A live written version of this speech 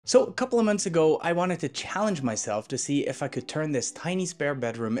So a couple of months ago, I wanted to challenge myself to see if I could turn this tiny spare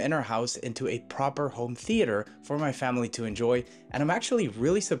bedroom in our house into a proper home theater for my family to enjoy, and I'm actually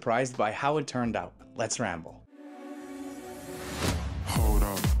really surprised by how it turned out. Let's ramble. Hold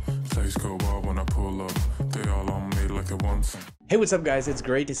up, place go wild when I pull up. They all on me like it wants. Hey, what's up guys? It's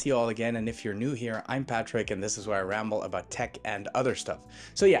great to see you all again, and if you're new here, I'm Patrick and this is where I ramble about tech and other stuff.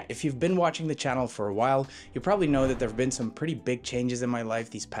 So yeah, if you've been watching the channel for a while, you probably know that there have been some pretty big changes in my life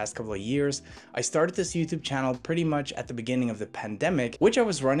these past couple of years. I started this YouTube channel pretty much at the beginning of the pandemic, which I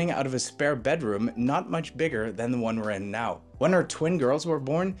was running out of a spare bedroom not much bigger than the one we're in now. When our twin girls were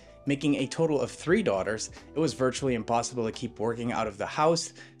born, making a total of 3 daughters, it was virtually impossible to keep working out of the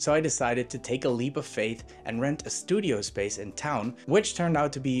house, so I decided to take a leap of faith and rent a studio space in town, which turned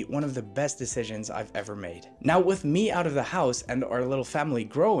out to be one of the best decisions I've ever made. Now, with me out of the house and our little family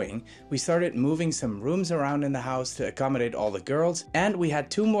growing, we started moving some rooms around in the house to accommodate all the girls, and we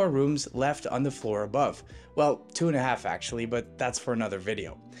had 2 more rooms left on the floor above. Well, 2.5 actually, but that's for another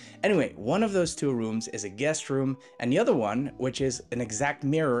video. Anyway, one of those 2 rooms is a guest room, and the other one, which is an exact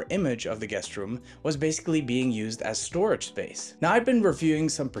mirror image of the guest room, was basically being used as storage space. Now, I've been reviewing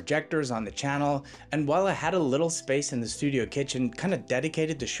some projectors on the channel, and while I had a little space in the studio kitchen kind of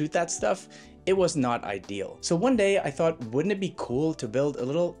dedicated to shoot that stuff, it was not ideal. So one day I thought, wouldn't it be cool to build a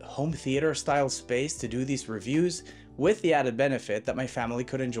little home theater style space to do these reviews, with the added benefit that my family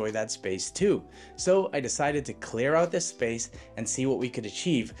could enjoy that space too. So I decided to clear out this space and see what we could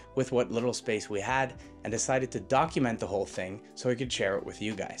achieve with what little space we had, and decided to document the whole thing so I could share it with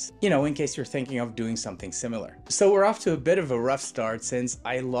you guys, you know, in case you're thinking of doing something similar. So we're off to a bit of a rough start since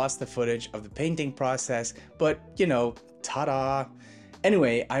I lost the footage of the painting process, but you know, ta-da!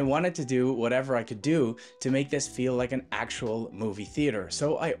 Anyway, I wanted to do whatever I could do to make this feel like an actual movie theater,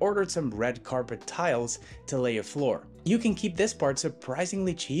 so I ordered some red carpet tiles to lay a floor. You can keep this part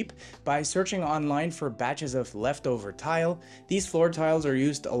surprisingly cheap by searching online for batches of leftover tile. These floor tiles are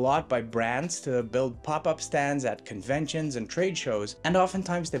used a lot by brands to build pop-up stands at conventions and trade shows, and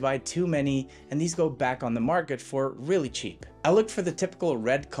oftentimes they buy too many and these go back on the market for really cheap. I looked for the typical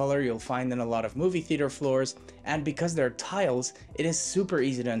red color you'll find in a lot of movie theater floors, and because they're tiles, it is super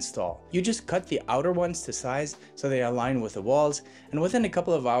easy to install. You just cut the outer ones to size so they align with the walls, and within a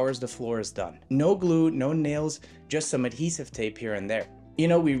couple of hours the floor is done. No glue, no nails, just some adhesive tape here and there. You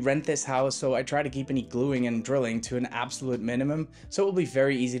know, we rent this house, so I try to keep any gluing and drilling to an absolute minimum, so it will be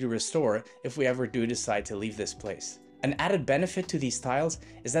very easy to restore if we ever do decide to leave this place. An added benefit to these tiles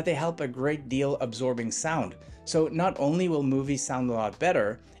is that they help a great deal absorbing sound. So not only will movies sound a lot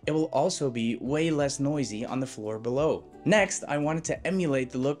better, it will also be way less noisy on the floor below. Next, I wanted to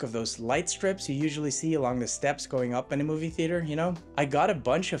emulate the look of those light strips you usually see along the steps going up in a movie theater, you know? I got a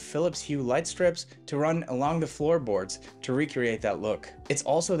bunch of Philips Hue light strips to run along the floorboards to recreate that look. It's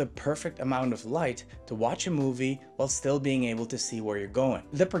also the perfect amount of light to watch a movie while still being able to see where you're going.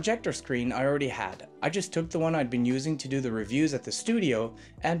 The projector screen I already had. I just took the one I'd been using to do the reviews at the studio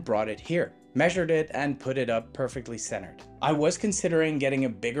and brought it here. Measured it and put it up perfectly centered. I was considering getting a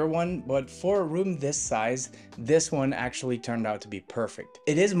bigger one, but for a room this size, this one actually turned out to be perfect.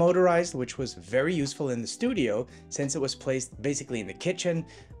 It is motorized, which was very useful in the studio since it was placed basically in the kitchen,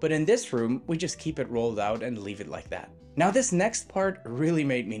 but in this room, we just keep it rolled out and leave it like that. Now this next part really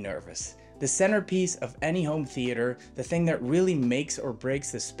made me nervous. The centerpiece of any home theater, the thing that really makes or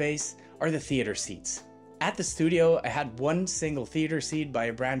breaks the space, are the theater seats. At the studio, I had one single theater seat by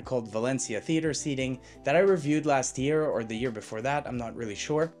a brand called Valencia Theater Seating that I reviewed last year or the year before that, I'm not really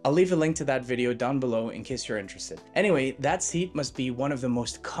sure. I'll leave a link to that video down below in case you're interested. Anyway, that seat must be one of the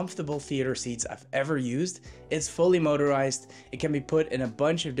most comfortable theater seats I've ever used. It's fully motorized, it can be put in a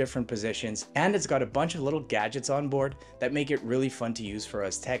bunch of different positions, and it's got a bunch of little gadgets on board that make it really fun to use for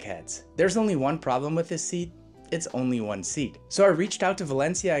us tech heads. There's only one problem with this seat. It's only one seat. So I reached out to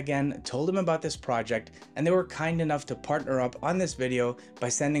Valencia again, told them about this project, and they were kind enough to partner up on this video by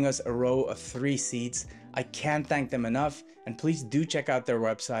sending us a row of 3 seats. I can't thank them enough, and please do check out their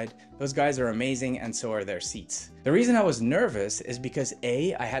website. Those guys are amazing, and so are their seats. The reason I was nervous is because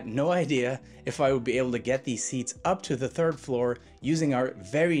A, I had no idea if I would be able to get these seats up to the 3rd floor using our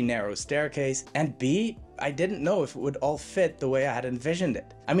very narrow staircase, and B, I didn't know if it would all fit the way I had envisioned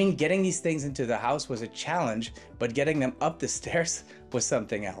it. I mean, getting these things into the house was a challenge, but getting them up the stairs was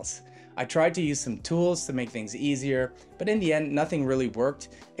something else. I tried to use some tools to make things easier, but in the end, nothing really worked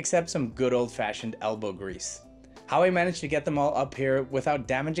except some good old-fashioned elbow grease. How I managed to get them all up here without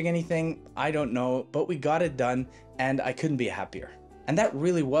damaging anything, I don't know, but we got it done and I couldn't be happier. And that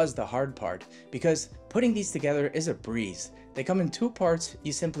really was the hard part, because putting these together is a breeze. They come in 2 parts,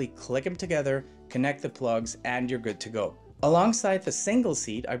 you simply click them together, connect the plugs, and you're good to go. Alongside the single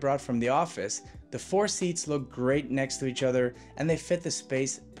seat I brought from the office, the 4 seats look great next to each other and they fit the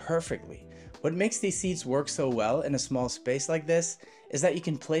space perfectly. What makes these seats work so well in a small space like this is that you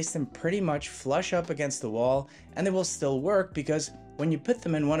can place them pretty much flush up against the wall and they will still work because when you put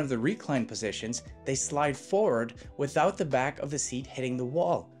them in one of the recline positions, they slide forward without the back of the seat hitting the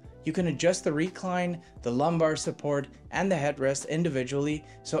wall. You can adjust the recline, the lumbar support, and the headrest individually,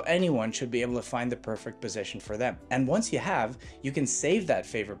 so anyone should be able to find the perfect position for them. And once you have, you can save that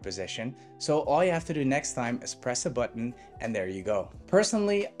favorite position, so all you have to do next time is press a button and there you go.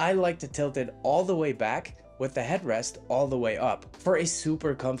 Personally, I like to tilt it all the way back with the headrest all the way up for a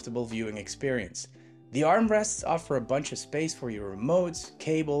super comfortable viewing experience. The armrests offer a bunch of space for your remotes,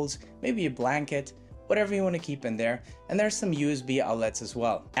 cables, maybe a blanket, whatever you want to keep in there, and there's some USB outlets as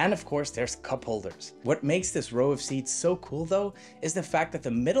well. And of course there's cup holders. What makes this row of seats so cool though is the fact that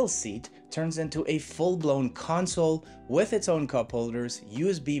the middle seat turns into a full-blown console with its own cup holders,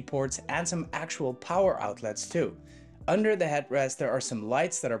 USB ports, and some actual power outlets too. Under the headrest there are some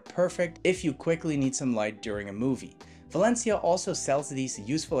lights that are perfect if you quickly need some light during a movie. Valencia also sells these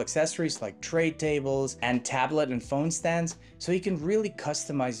useful accessories like tray tables and tablet and phone stands, so you can really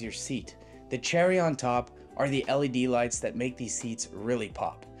customize your seat. The cherry on top are the LED lights that make these seats really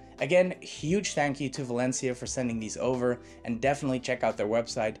pop. Again, huge thank you to Valencia for sending these over, and definitely check out their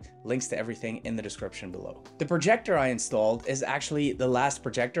website, links to everything in the description below. The projector I installed is actually the last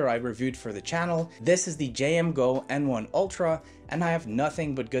projector I reviewed for the channel. This is the JM Go N1 Ultra, and I have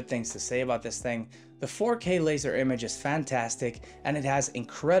nothing but good things to say about this thing. The 4K laser image is fantastic, and it has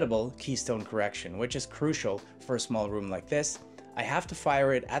incredible keystone correction, which is crucial for a small room like this. I have to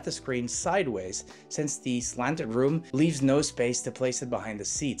fire it at the screen sideways since the slanted room leaves no space to place it behind the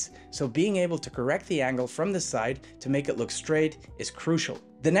seats, so being able to correct the angle from the side to make it look straight is crucial.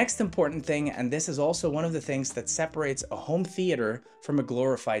 The next important thing, and this is also one of the things that separates a home theater from a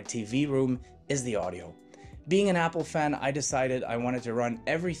glorified TV room, is the audio. Being an Apple fan, I decided I wanted to run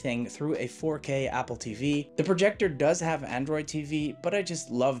everything through a 4K Apple TV. The projector does have Android TV, but I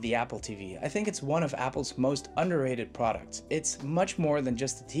just love the Apple TV. I think it's one of Apple's most underrated products. It's much more than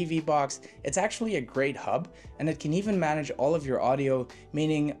just a TV box. It's actually a great hub, and it can even manage all of your audio,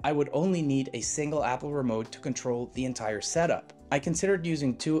 meaning I would only need a single Apple remote to control the entire setup. I considered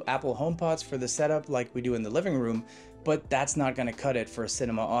using 2 Apple HomePods for the setup like we do in the living room, but that's not going to cut it for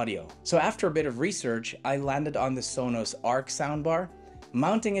cinema audio. So after a bit of research, I landed on the Sonos Arc soundbar.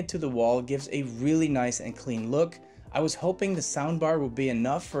 Mounting it to the wall gives a really nice and clean look. I was hoping the soundbar would be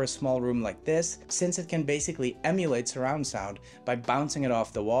enough for a small room like this, since it can basically emulate surround sound by bouncing it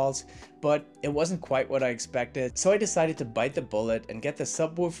off the walls, but it wasn't quite what I expected, so I decided to bite the bullet and get the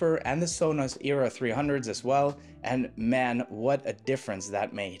subwoofer and the Sonos Era 300s as well, and man, what a difference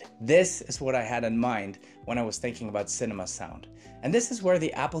that made. This is what I had in mind when I was thinking about cinema sound. And this is where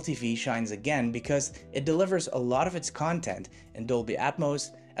the Apple TV shines again, because it delivers a lot of its content in Dolby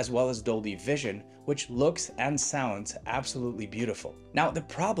Atmos as well as Dolby Vision, which looks and sounds absolutely beautiful. Now, the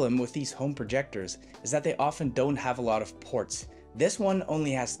problem with these home projectors is that they often don't have a lot of ports. This one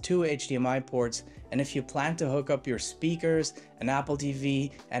only has 2 HDMI ports, and if you plan to hook up your speakers, an Apple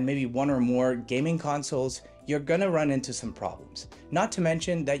TV, and maybe 1 or more gaming consoles, you're gonna run into some problems. Not to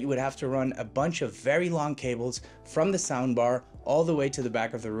mention that you would have to run a bunch of very long cables from the soundbar all the way to the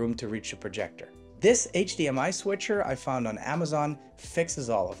back of the room to reach the projector. This HDMI switcher I found on Amazon fixes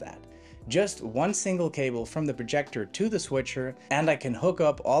all of that. Just 1 single cable from the projector to the switcher, and I can hook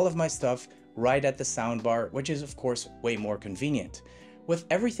up all of my stuff right at the soundbar, which is of course way more convenient. With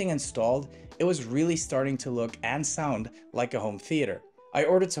everything installed, it was really starting to look and sound like a home theater. I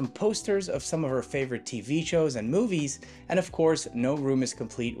ordered some posters of some of our favorite TV shows and movies, and of course, no room is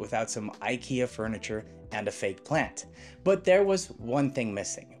complete without some IKEA furniture and a fake plant. But there was one thing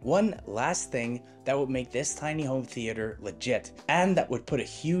missing, one last thing that would make this tiny home theater legit, and that would put a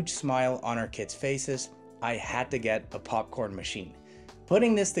huge smile on our kids' faces. I had to get a popcorn machine.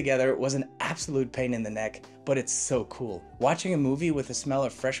 Putting this together was an absolute pain in the neck, but it's so cool. Watching a movie with the smell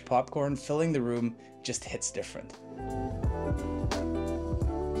of fresh popcorn filling the room just hits different.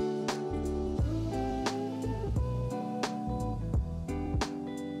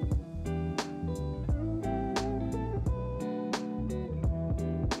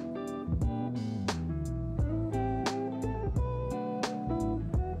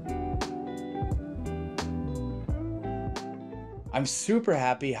 I'm super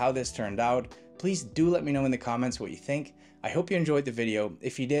happy how this turned out. Please do let me know in the comments what you think. I hope you enjoyed the video.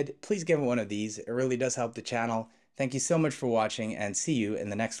 If you did, please give it one of these. It really does help the channel. Thank you so much for watching, and see you in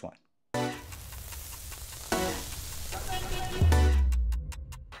the next one.